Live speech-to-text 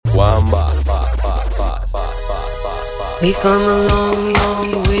We've come a long,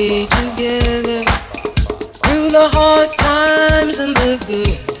 long way together, through the hard times and the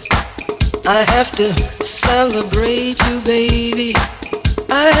good. I have to celebrate you, baby.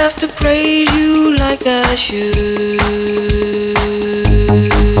 I have to praise you like I should.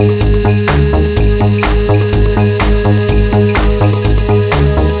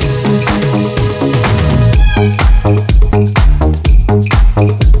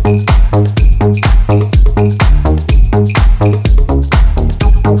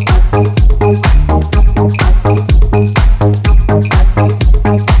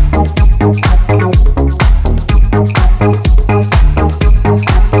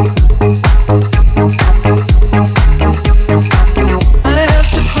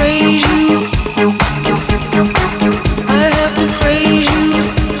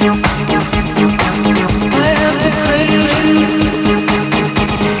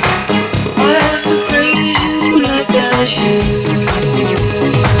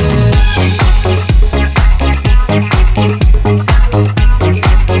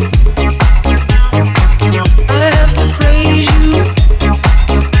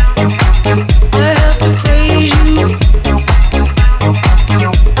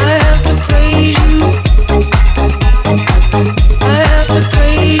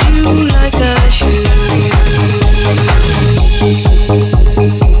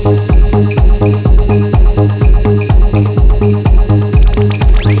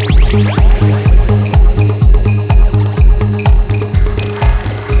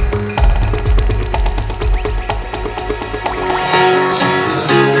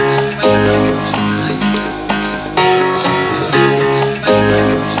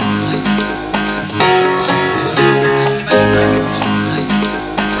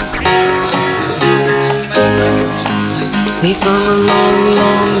 We've come a long,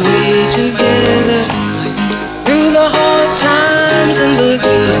 long way together, through the hard times and the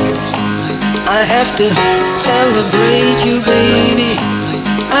good. I have to celebrate you, baby.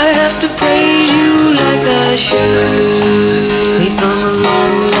 I have to praise you like I should. We've come a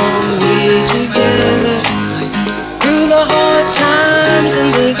long, long way together, through the hard times and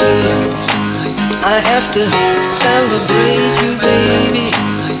the good. I have to celebrate you, baby.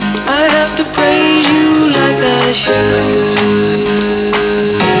 I have to praise you like I should.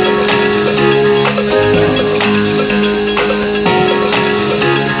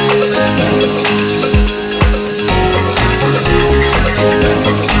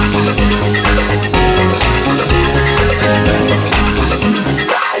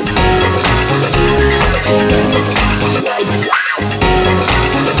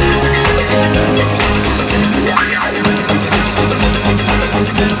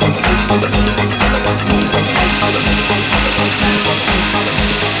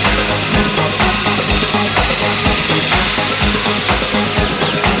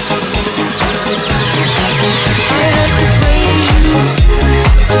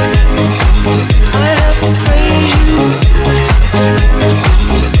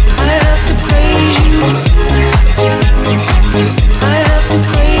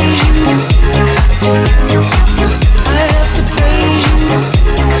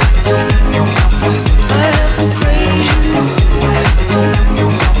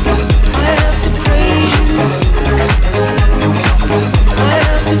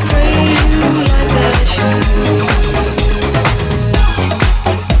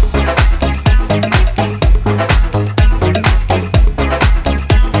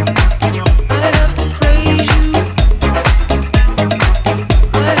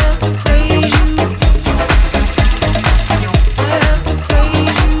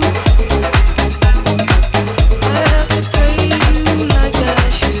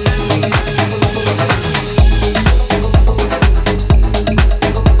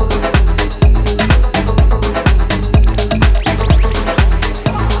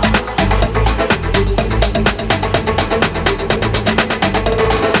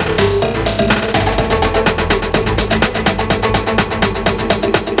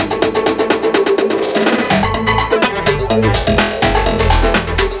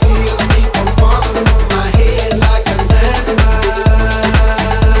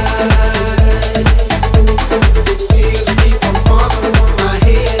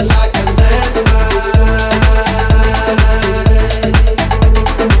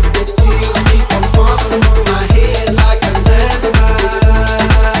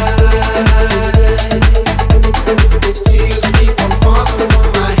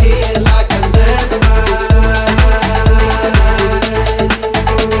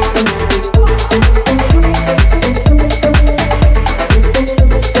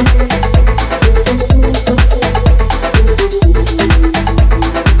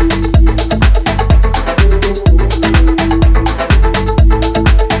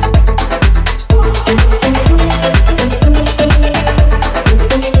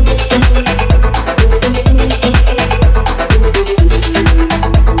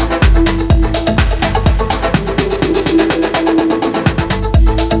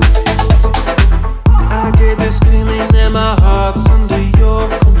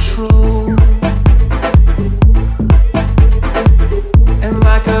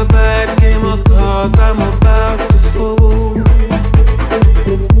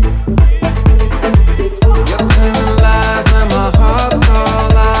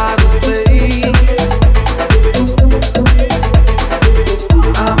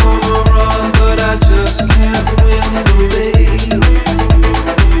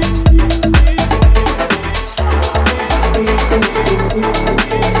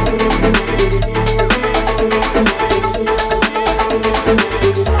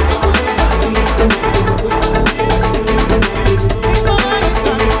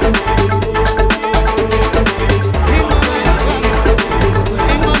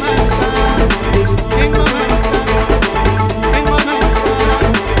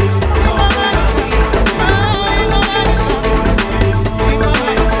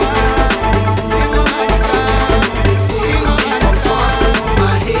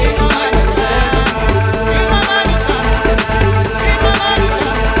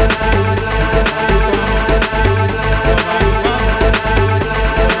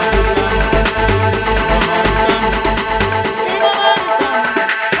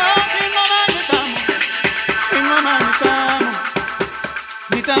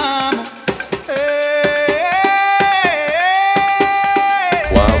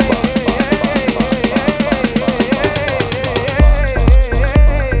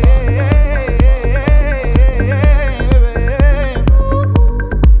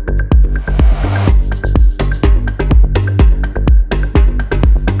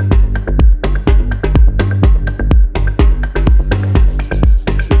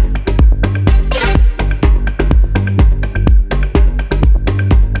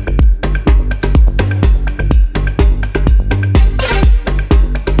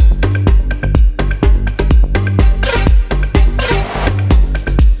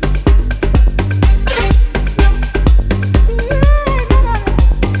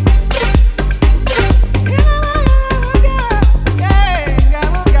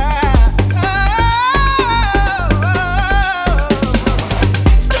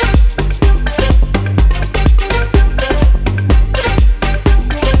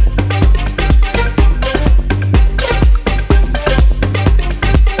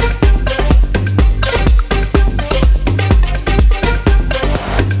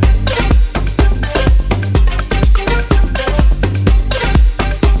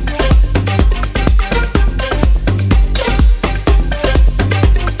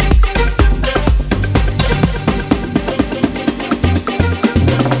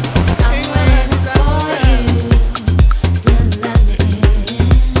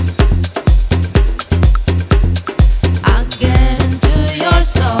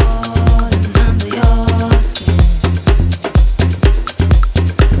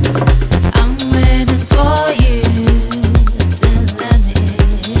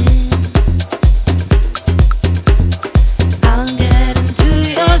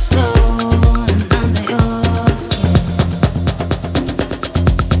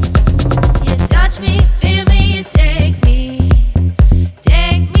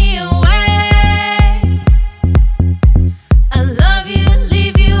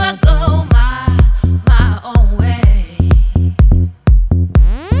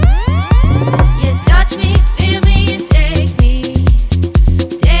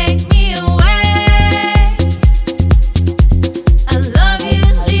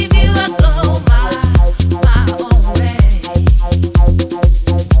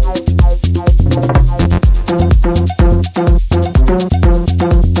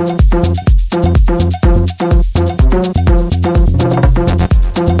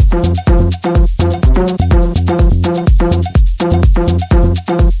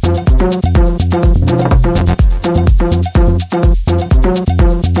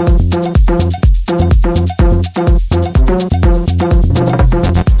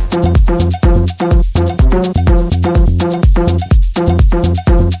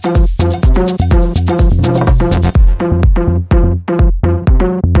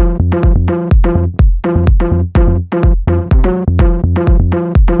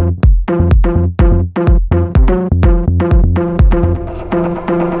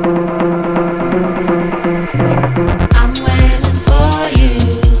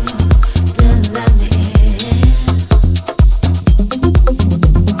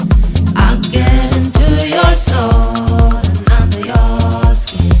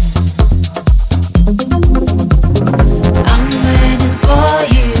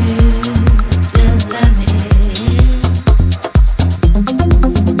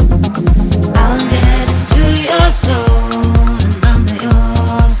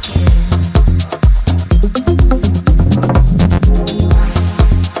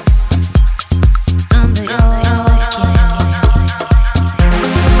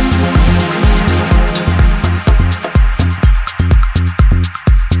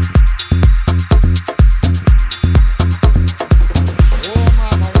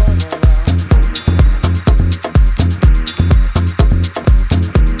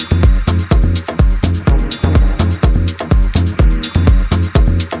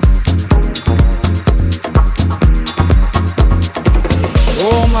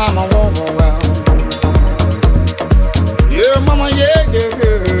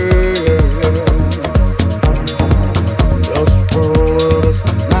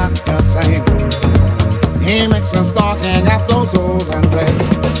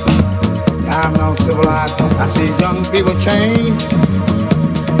 young people change.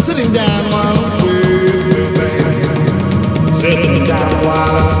 Sitting down while I'm with baby. Sitting down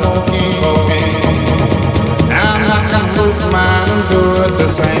while I'm smoking cocaine. I'm not gonna move mine and do it the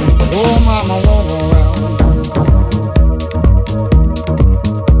same. Oh, mama, won't go well.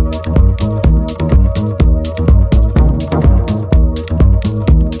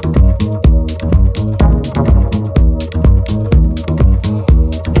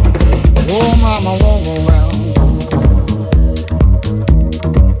 Oh, mama, won't go well.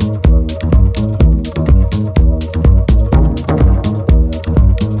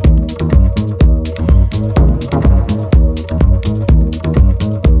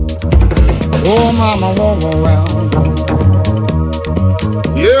 Oh, mama, won't go well.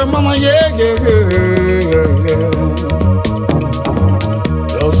 Yeah, mama, yeah, yeah, yeah, yeah.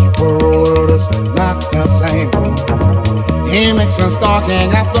 This world is not the same. He makes us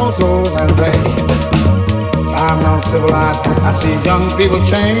stalking at those souls and days. I'm not civilized, I see young people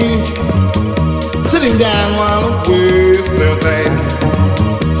change. Sitting down while it waits their day.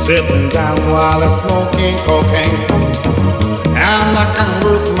 Sitting down while they're smoking cocaine. I'm not gonna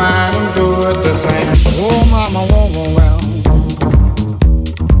root mine and do it the same. Oh, mama, won't go well.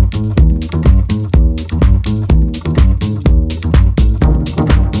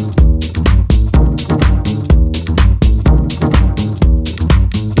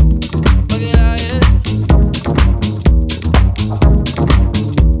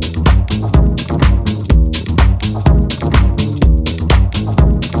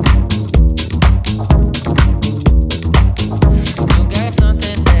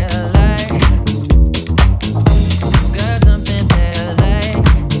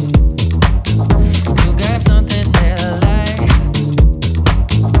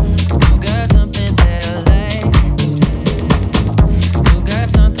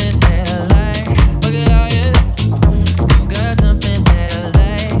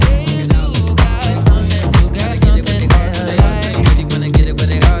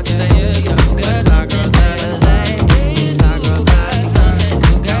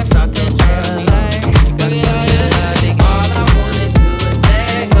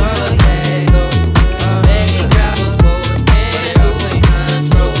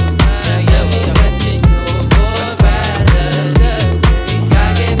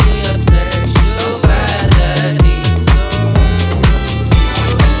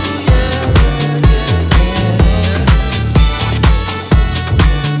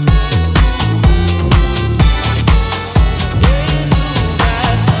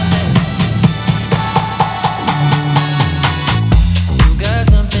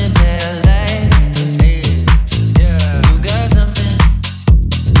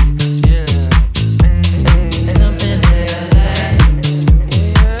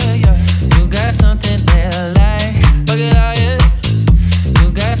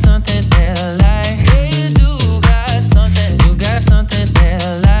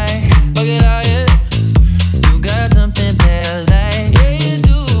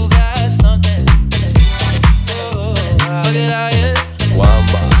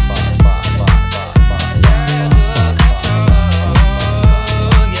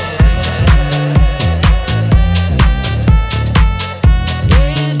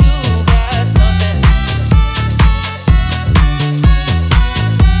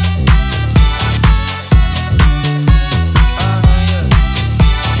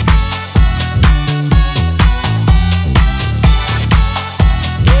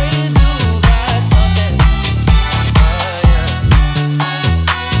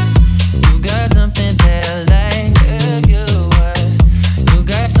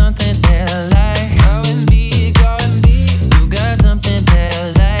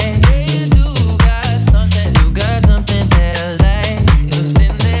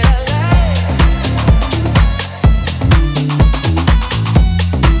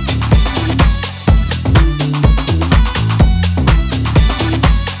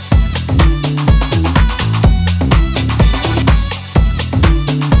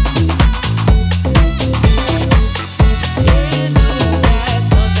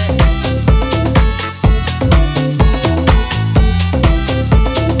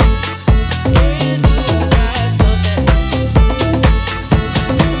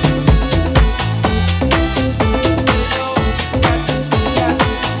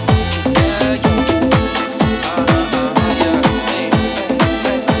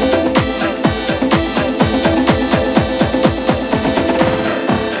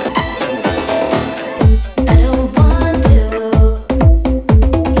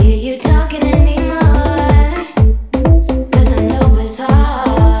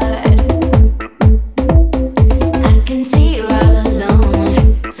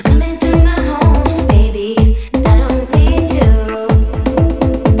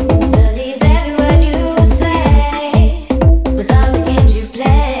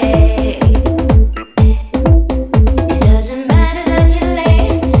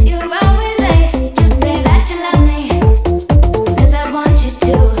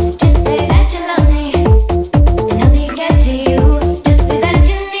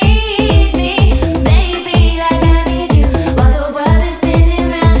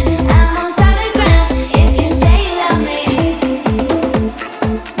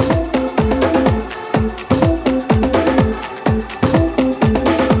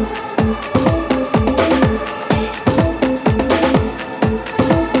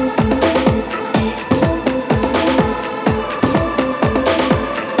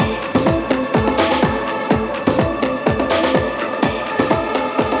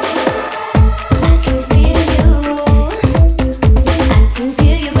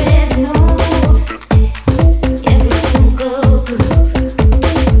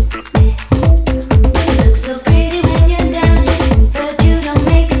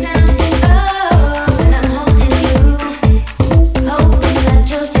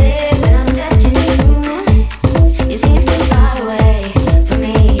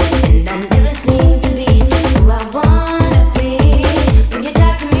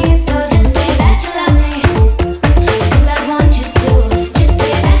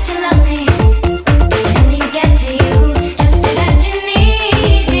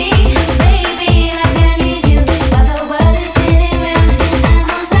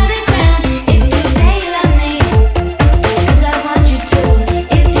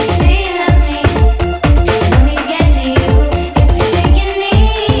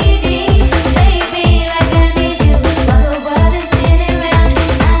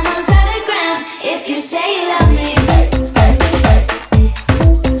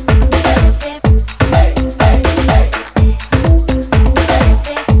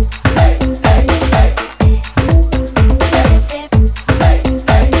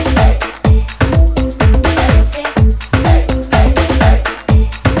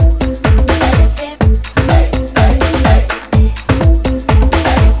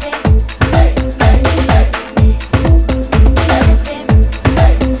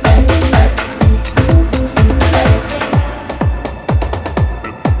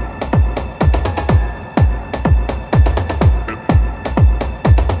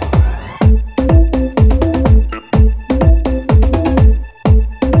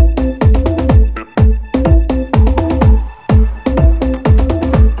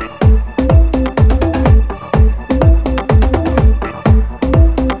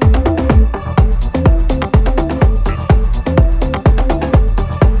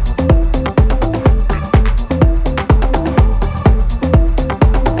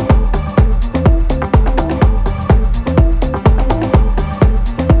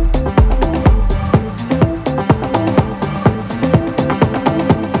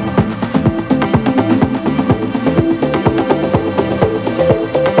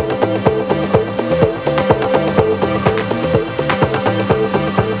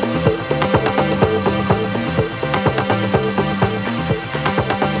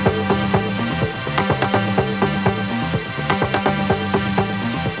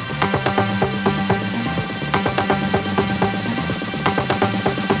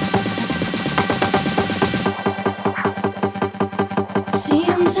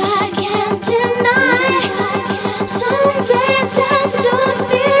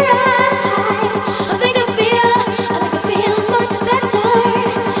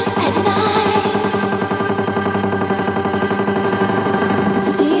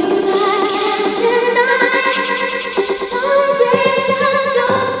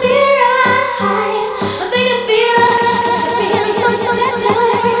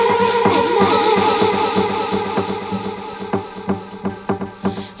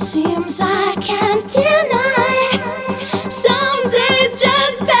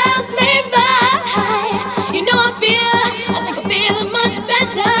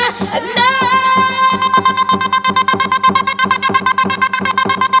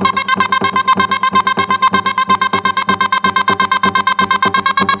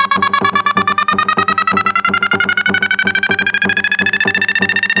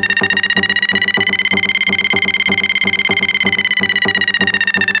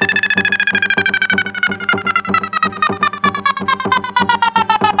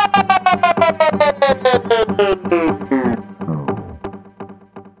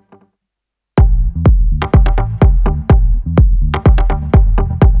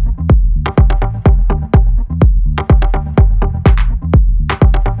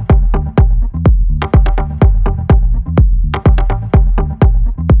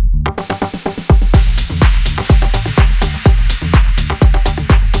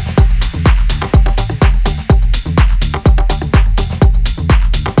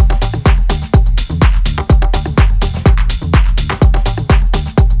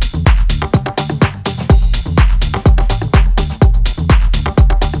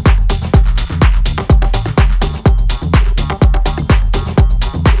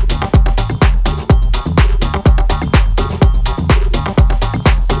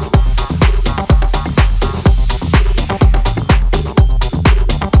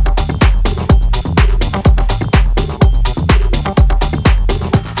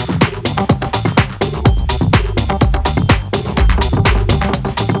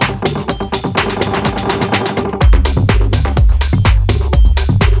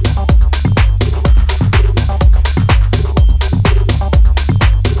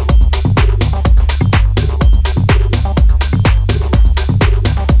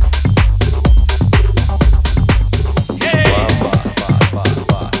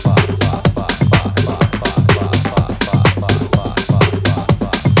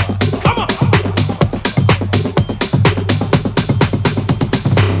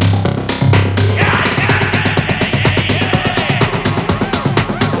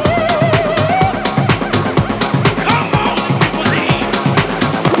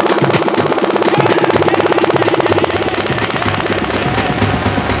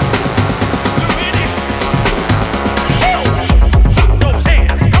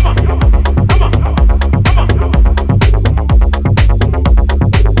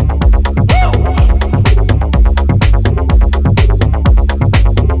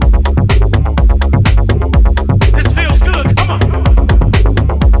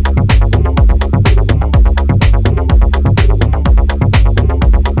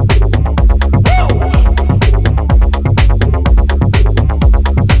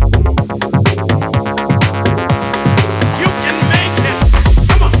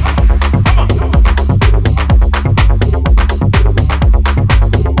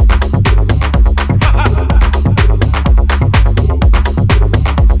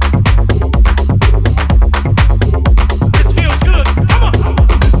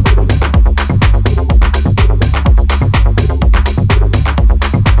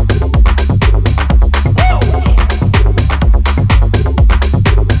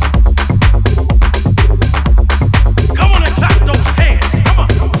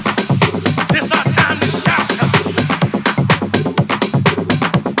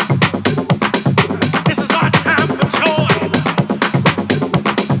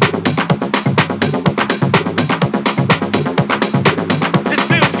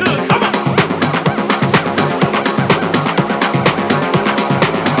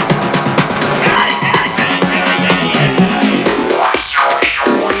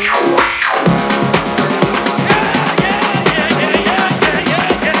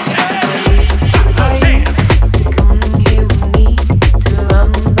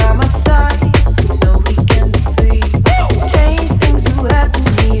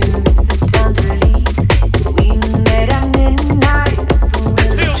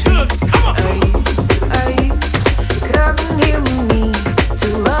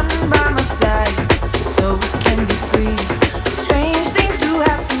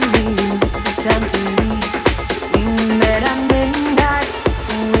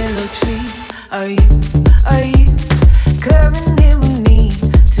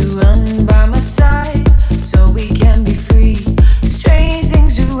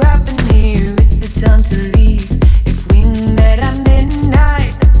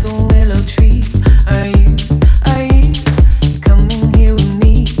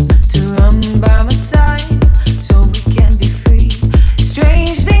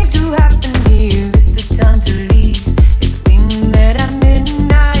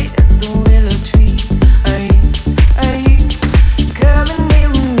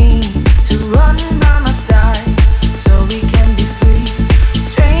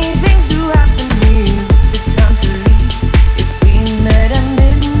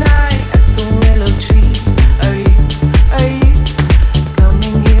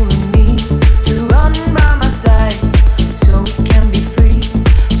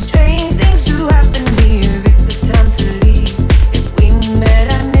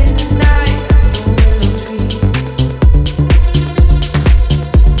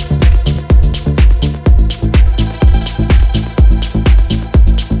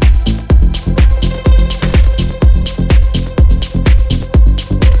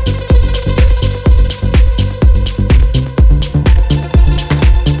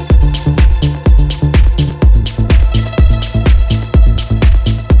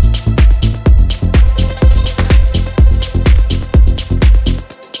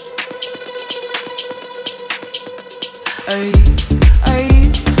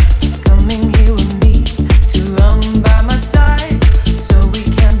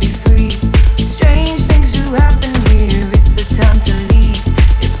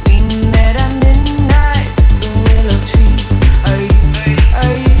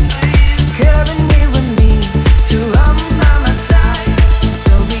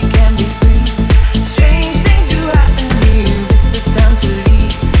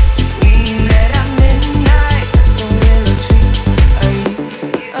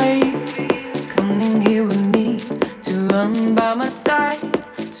 inside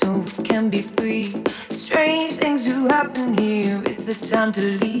so we can be free. Strange things do happen here. It's the time to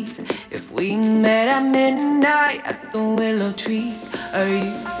leave. If we met at midnight at the willow tree, are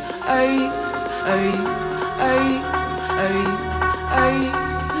you, are you, are you, are you, are you, are you, are you,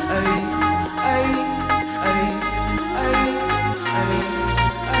 are you, are you, are you, are you,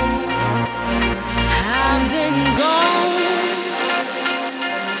 are you? I've been gone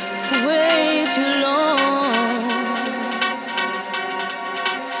way too long.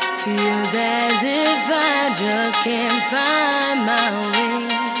 Feels as if I just can't find my way.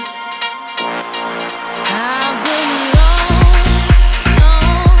 I've been long,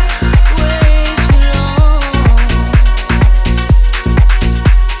 way too long.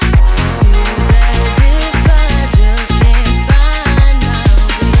 Feels as if I just can't find my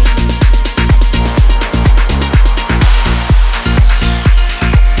way.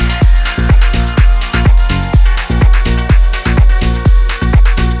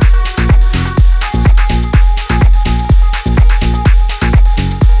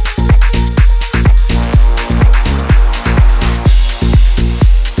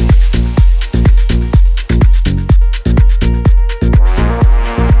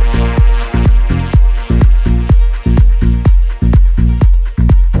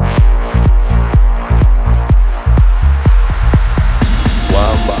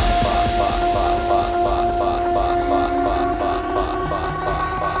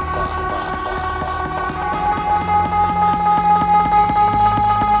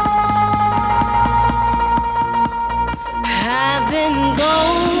 I've been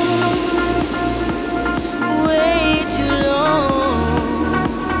gone way too long.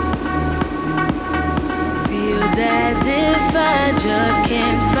 Feels as if I just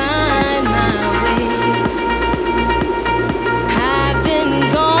can't find my way. I've been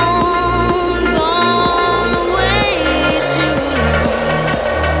gone way too long.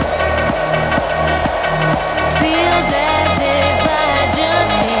 Feels as if I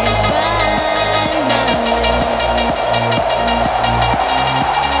just can't find my way.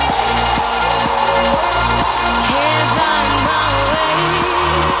 Can't find my way.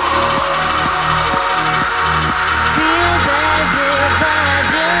 Feels as if I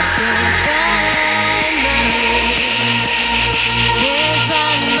just can't find my way. Can't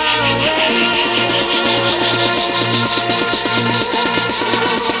find my way.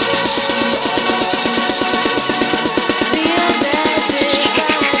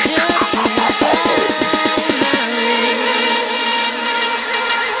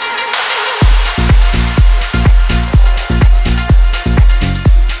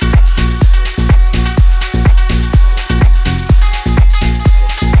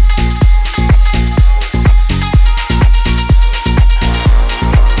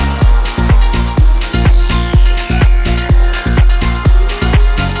 Feels as if I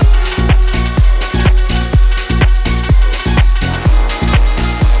just can't find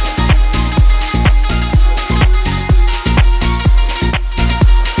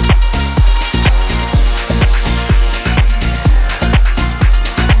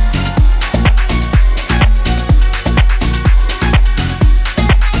my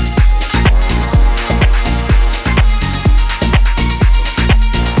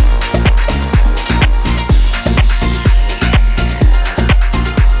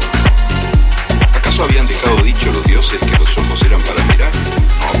way. ¿Acaso habían dejado dicho los dioses que los ojos eran para mirar?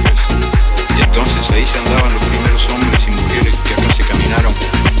 No, pues. Y entonces ahí se andaban los primeros hombres y mujeres que acá se caminaron,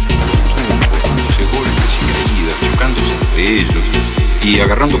 dándose golpes y heridas, chocándose entre ellos y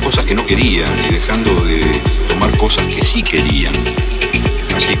agarrando cosas que no querían y dejando de tomar cosas que sí querían.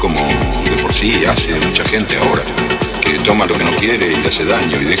 Así como de por sí hace mucha gente ahora, que toma lo que no quiere y le hace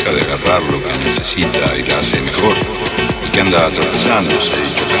daño y deja de agarrar lo que necesita y la hace mejor, y que anda tropezándose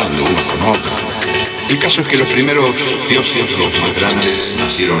y chocando unos con otros. El caso es que los primeros dioses, los más grandes,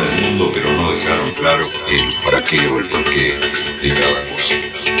 nacieron en el mundo, pero no dejaron claro el para qué o el por qué de cada cosa.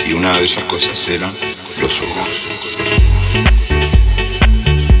 Y una de esas cosas eran los ojos.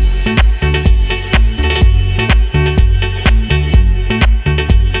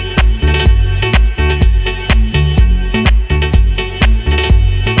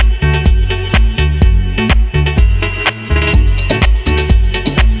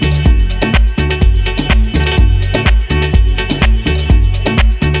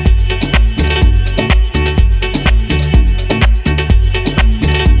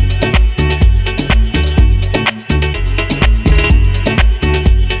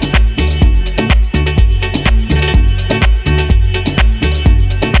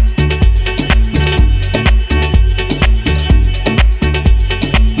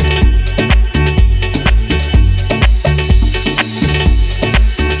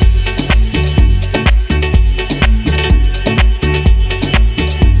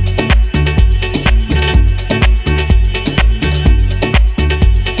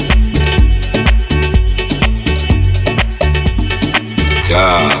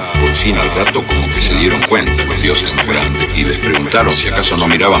 Ya por fin al rato como que se dieron cuenta los dioses más grandes y les preguntaron si acaso no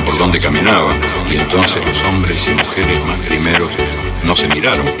miraban por dónde caminaban. Y entonces los hombres y mujeres más primeros no se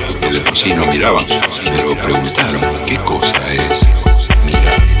miraron, porque de por sí no miraban, pero preguntaron qué cosa es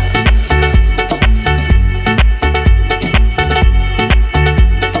mirar.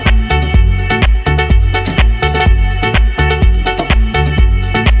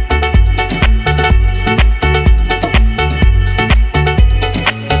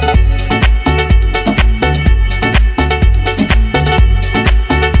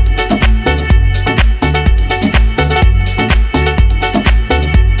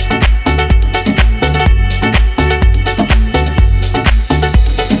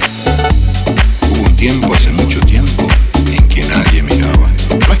 Hace mucho tiempo, en que nadie miraba.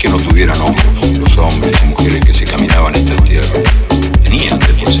 No es que no tuvieran ojos los hombres y mujeres que se caminaban esta tierra. Tenían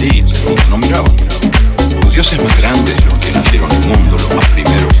de por sí, pero no miraban. Los dioses más grandes, los que nacieron en el mundo, los más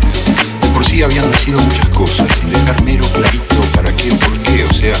primeros, de por sí habían nacido muchas cosas, sin dejar mero clarito para qué o por qué,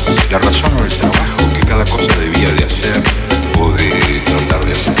 o sea, la razón o el trabajo que cada cosa debía de hacer o de tratar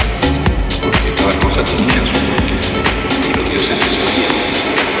de hacer. Porque cada cosa tenía su porqué, y los dioses se sabían.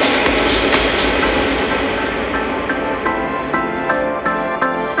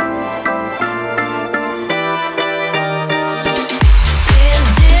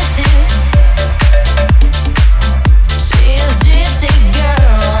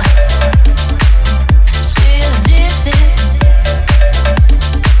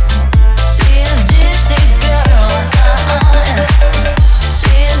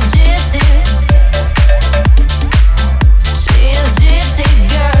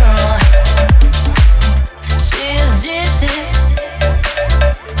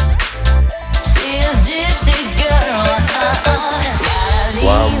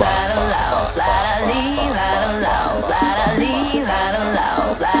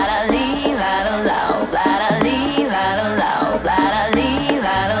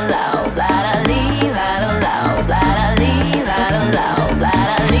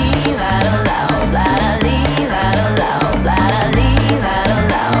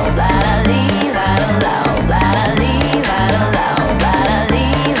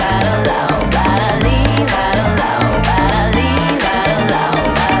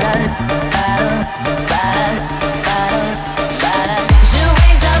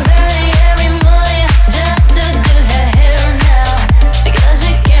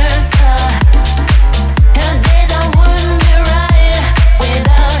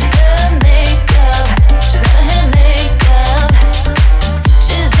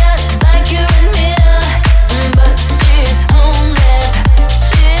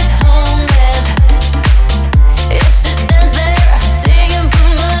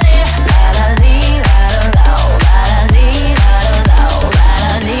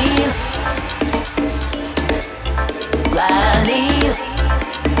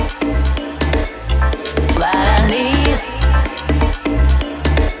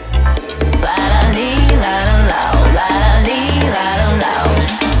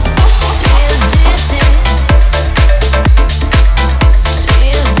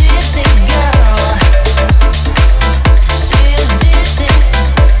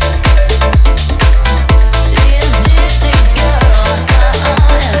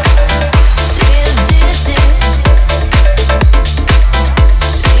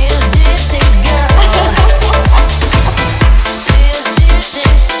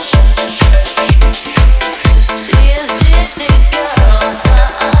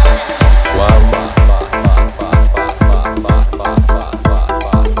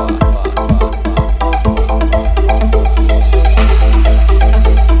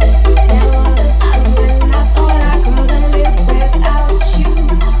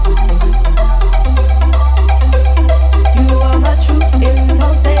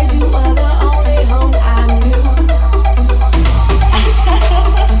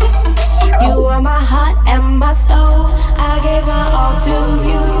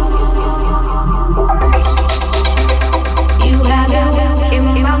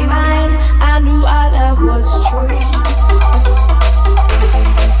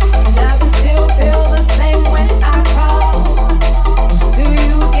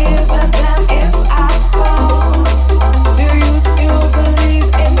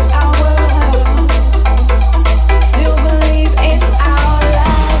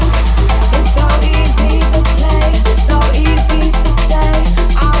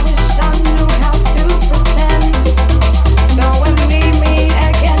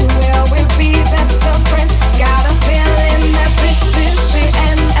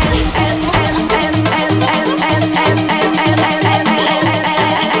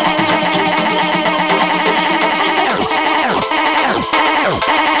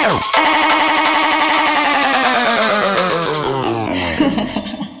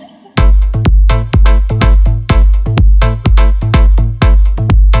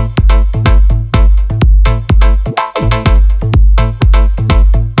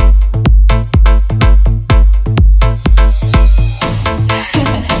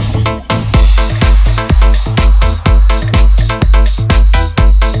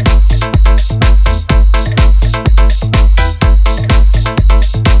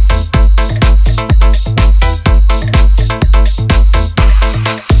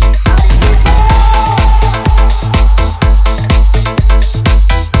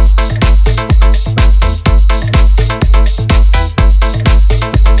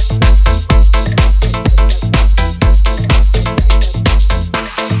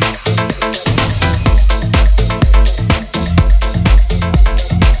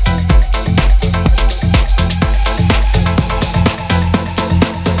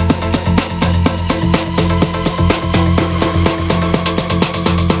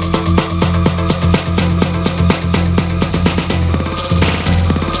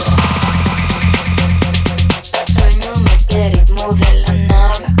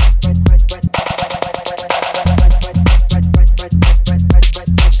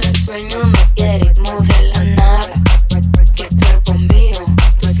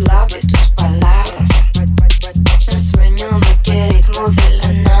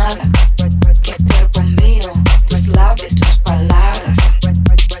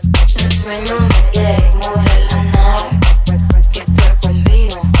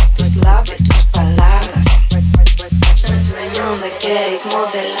 energetic, more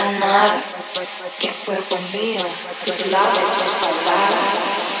de la nada. Que cuerpo mío, tus labios,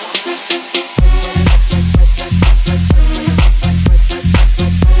 palabras.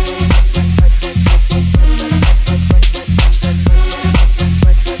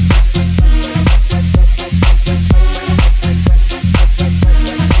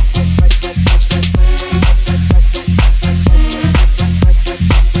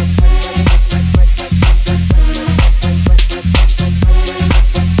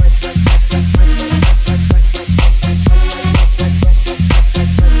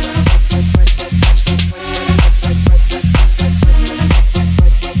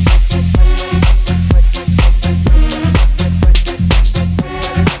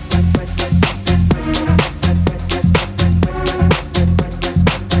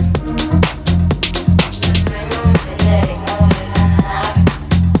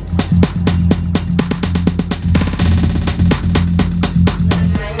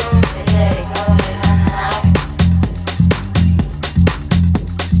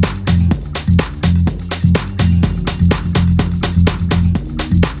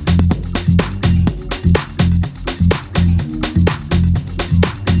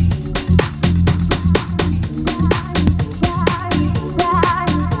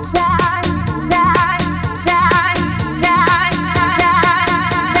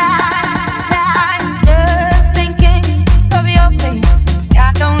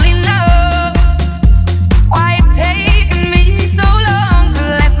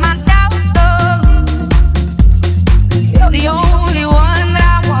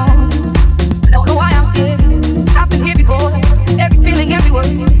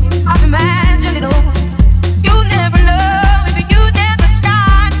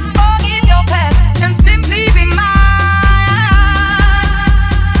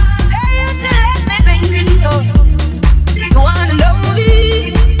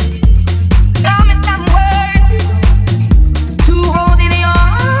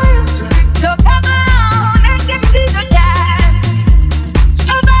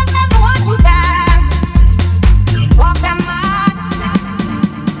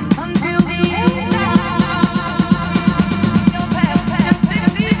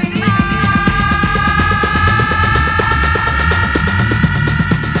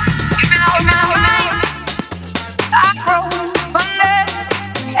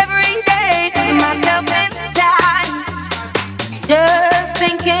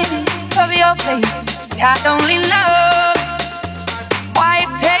 God only knows why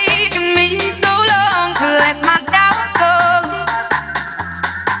it's taken me so long to let my doubt go.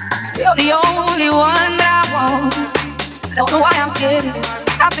 You're the only one that I want. I don't know why I'm scared.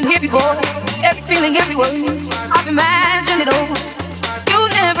 I've been here before, every feeling, every word. I've imagined it all. You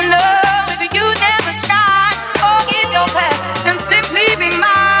never know if you never try. Forgive your past and simply be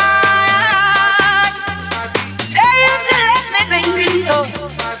mine. Tell you to let me be yours.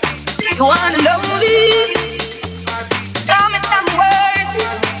 You wanna know this? Tell me some words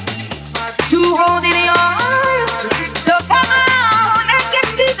to hold in your arms. So come on and give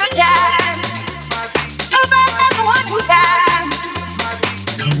me the chance. About everyone who can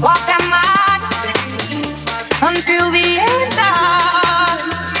walk a mile until the end.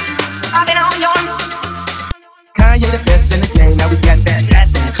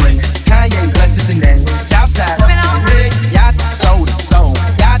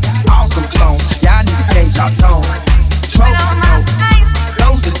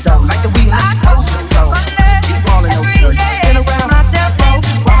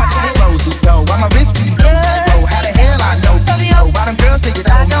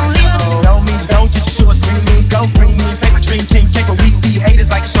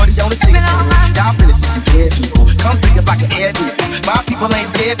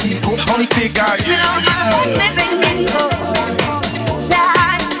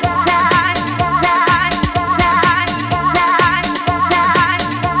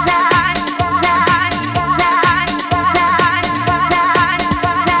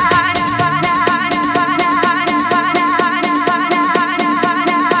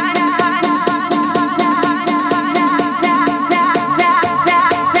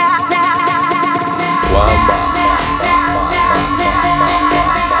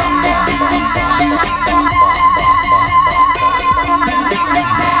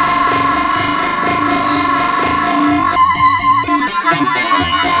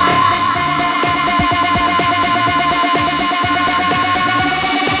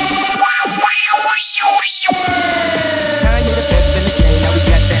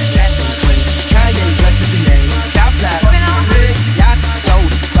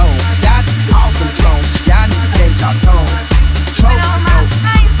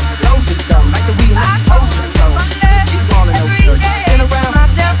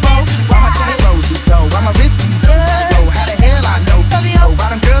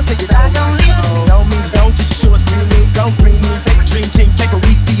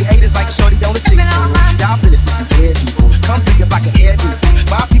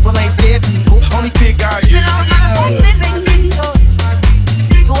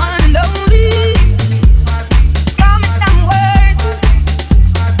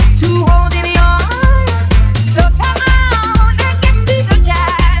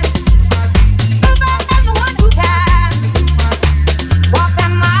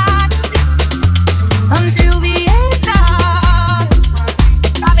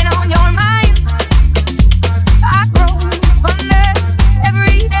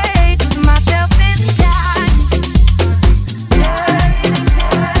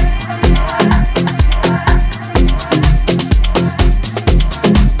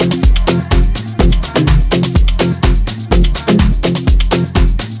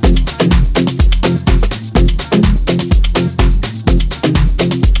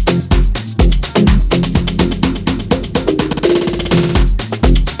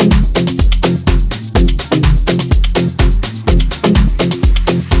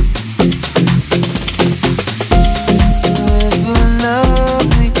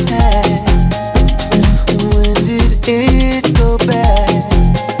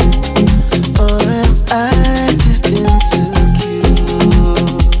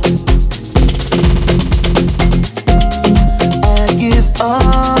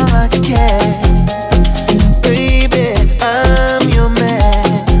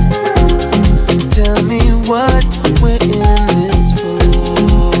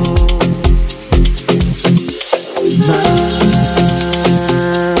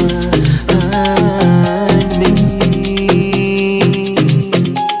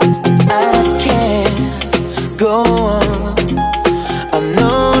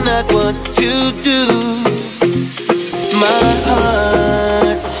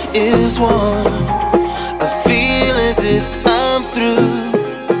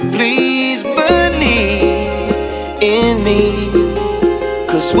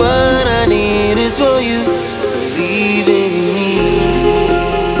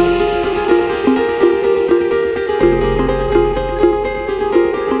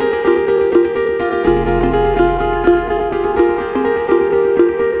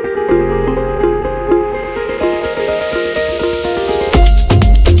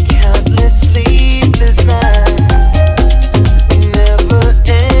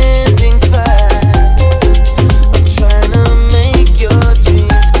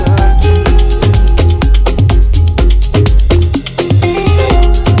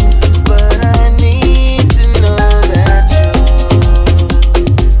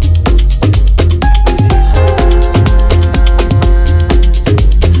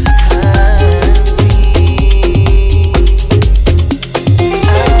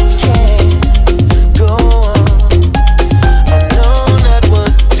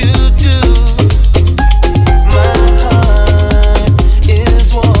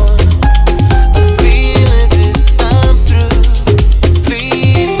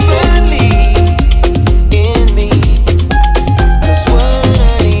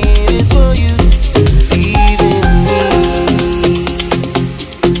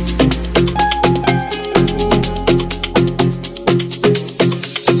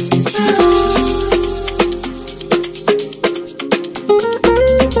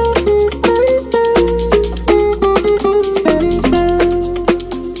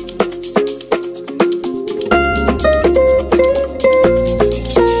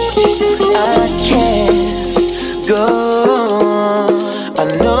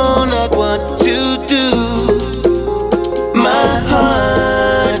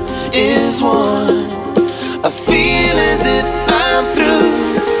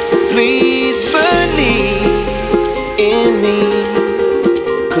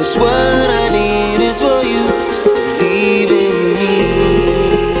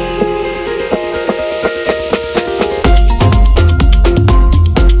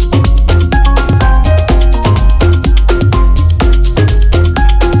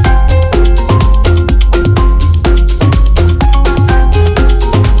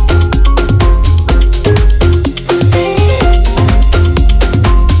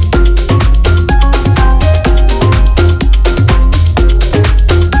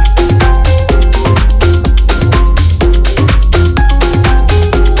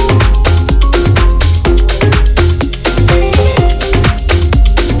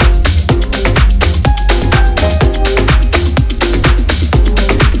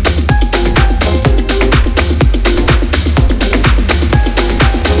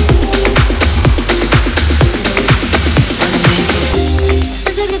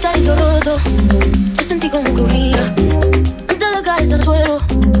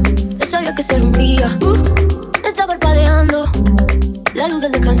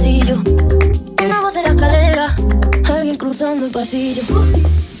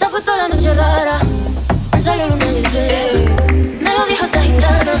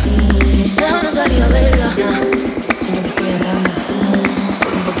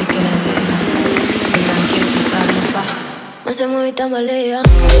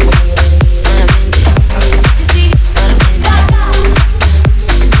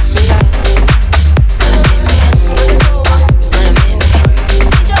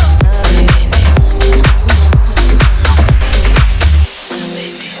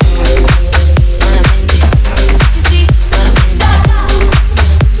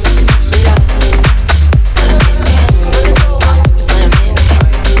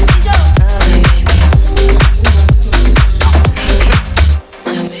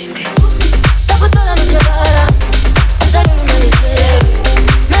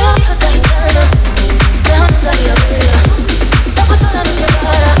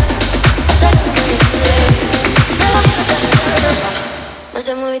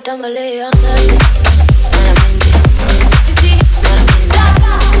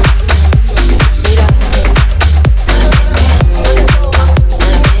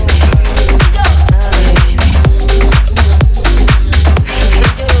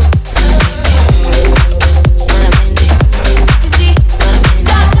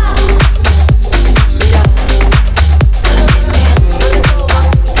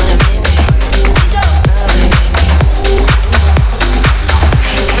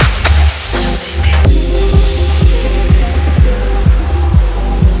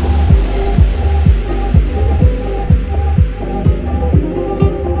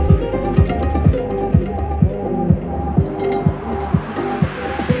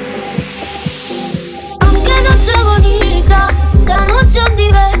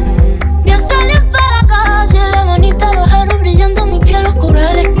 vive. Voy a salir para la calle, la bonita, los aros brillando, mi piel, los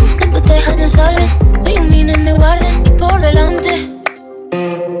corales. Después te dejan salen, me iluminen, me guarden y por delante.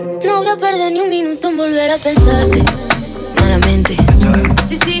 No voy a perder ni un minuto en volver a pensarte. Malamente,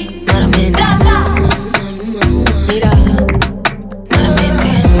 sí, sí, malamente. Mira,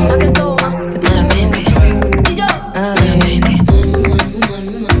 malamente, más que todo, malamente. Y yo, malamente.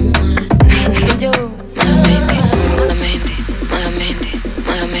 Y yo, malamente, malamente, malamente,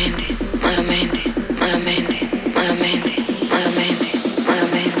 malamente, malamente, malamente, malamente, malamente,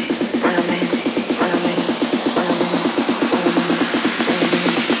 malamente, malamente, malamente.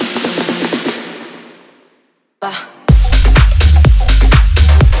 Va.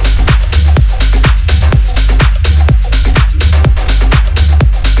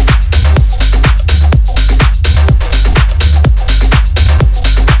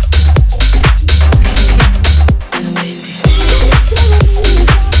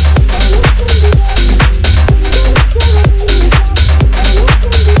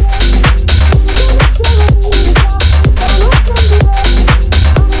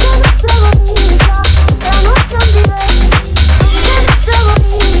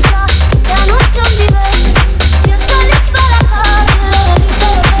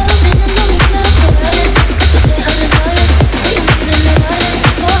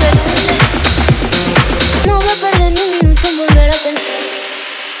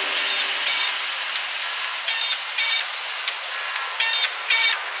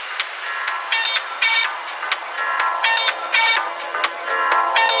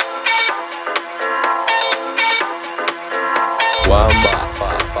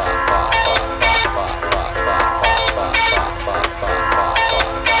 Juanbass.